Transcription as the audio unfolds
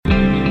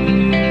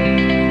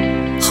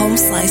Home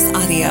Slice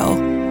Audio.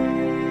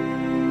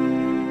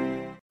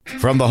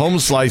 From the Home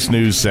Slice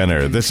News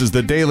Center, this is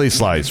the Daily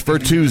Slice for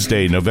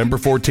Tuesday, November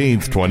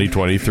 14th,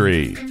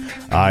 2023.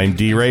 I'm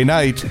D. Ray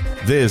Knight.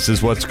 This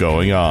is what's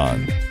going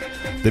on.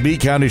 The Meade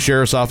County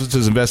Sheriff's Office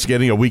is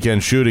investigating a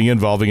weekend shooting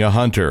involving a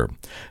hunter.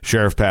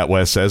 Sheriff Pat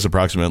West says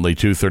approximately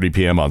 2:30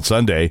 p.m. on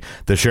Sunday,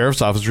 the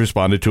Sheriff's Office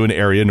responded to an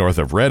area north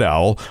of Red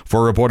Owl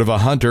for a report of a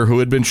hunter who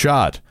had been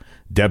shot.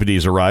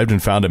 Deputies arrived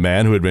and found a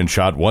man who had been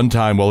shot one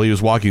time while he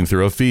was walking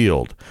through a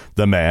field.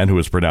 The man, who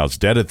was pronounced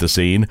dead at the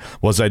scene,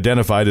 was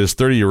identified as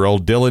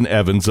 30-year-old Dylan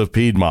Evans of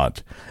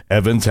Piedmont.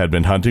 Evans had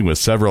been hunting with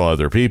several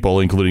other people,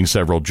 including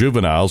several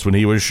juveniles, when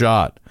he was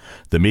shot.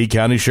 The Meade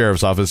County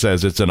Sheriff's Office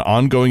says it's an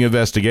ongoing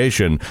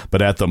investigation,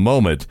 but at the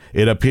moment,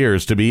 it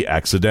appears to be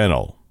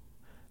accidental.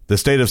 The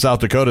state of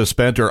South Dakota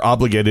spent or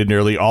obligated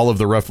nearly all of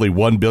the roughly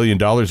 $1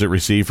 billion it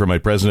received from a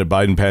President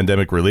Biden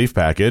pandemic relief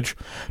package.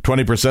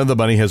 20% of the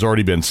money has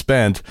already been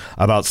spent.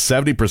 About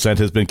 70%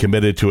 has been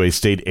committed to a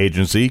state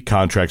agency,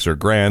 contracts, or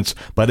grants,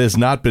 but has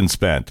not been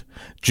spent.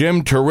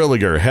 Jim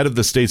Terwilliger, head of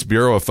the state's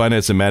Bureau of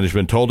Finance and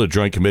Management, told a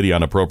joint committee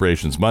on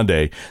appropriations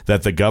Monday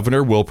that the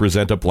governor will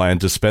present a plan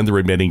to spend the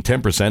remaining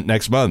 10%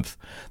 next month.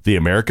 The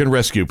American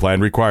Rescue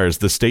Plan requires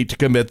the state to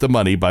commit the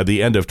money by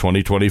the end of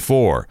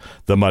 2024.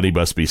 The money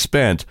must be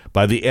spent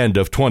by the end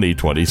of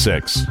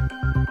 2026.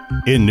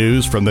 In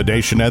news from the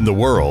nation and the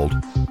world,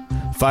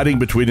 fighting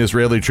between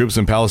Israeli troops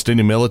and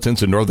Palestinian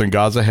militants in northern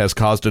Gaza has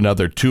caused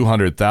another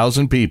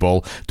 200,000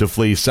 people to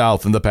flee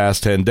south in the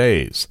past 10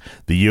 days,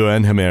 the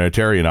UN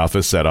Humanitarian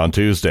Office said on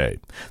Tuesday.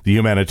 The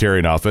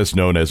Humanitarian Office,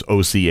 known as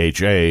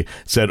OCHA,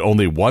 said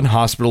only one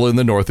hospital in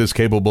the north is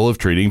capable of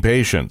treating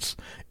patients.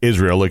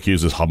 Israel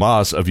accuses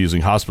Hamas of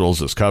using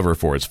hospitals as cover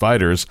for its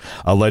fighters,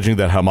 alleging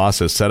that Hamas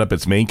has set up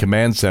its main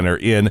command center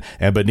in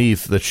and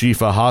beneath the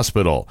Shifa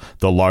Hospital,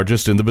 the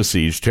largest in the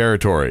besieged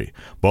territory.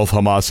 Both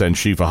Hamas and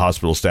Shifa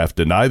hospital staff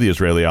deny the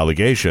Israeli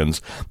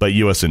allegations, but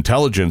U.S.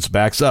 intelligence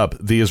backs up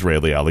the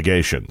Israeli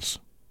allegations.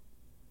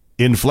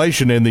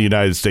 Inflation in the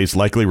United States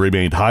likely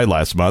remained high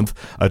last month,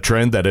 a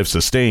trend that, if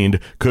sustained,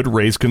 could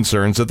raise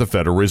concerns at the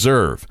Federal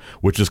Reserve,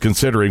 which is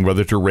considering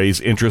whether to raise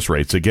interest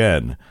rates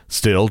again.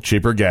 Still,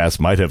 cheaper gas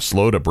might have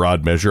slowed a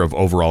broad measure of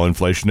overall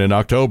inflation in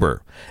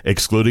October.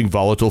 Excluding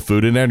volatile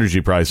food and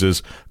energy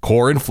prices,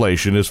 core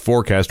inflation is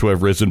forecast to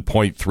have risen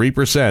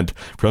 0.3%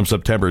 from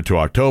September to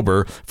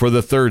October for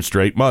the third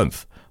straight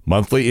month.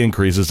 Monthly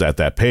increases at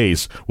that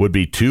pace would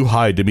be too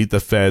high to meet the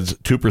Fed's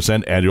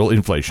 2% annual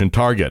inflation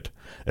target.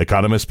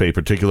 Economists pay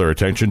particular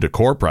attention to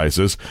core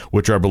prices,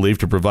 which are believed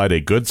to provide a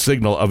good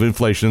signal of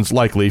inflation's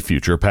likely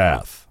future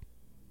path.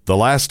 The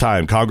last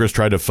time Congress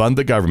tried to fund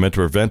the government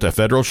to prevent a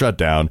federal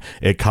shutdown,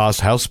 it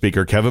cost House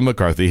Speaker Kevin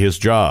McCarthy his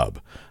job.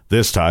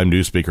 This time,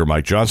 new Speaker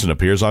Mike Johnson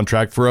appears on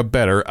track for a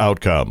better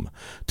outcome.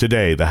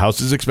 Today, the House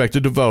is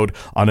expected to vote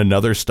on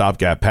another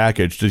stopgap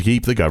package to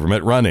keep the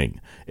government running.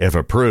 If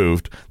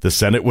approved, the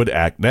Senate would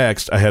act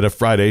next ahead of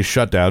Friday's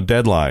shutdown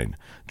deadline.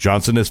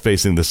 Johnson is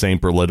facing the same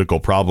political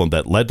problem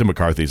that led to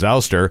McCarthy's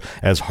ouster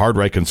as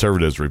hard-right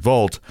conservatives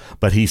revolt,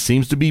 but he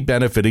seems to be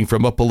benefiting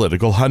from a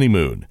political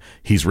honeymoon.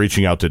 He's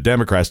reaching out to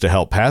Democrats to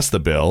help pass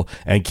the bill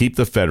and keep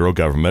the federal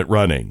government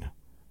running.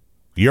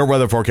 Your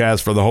weather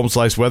forecast from the Home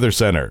Slice Weather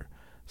Center.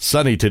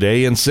 Sunny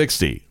today and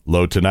 60.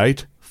 Low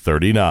tonight,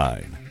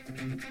 39.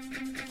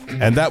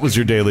 And that was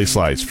your Daily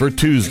Slice for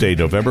Tuesday,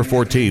 November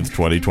 14th,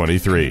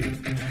 2023.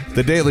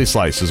 The Daily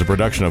Slice is a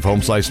production of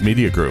Home Slice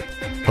Media Group,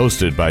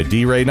 hosted by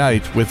D. Ray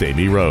Knight with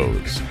Amy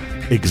Rose.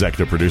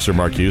 Executive producer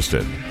Mark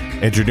Houston.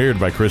 Engineered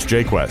by Chris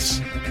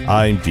Jaquess.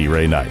 I'm D.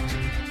 Ray Knight.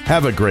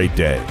 Have a great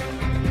day.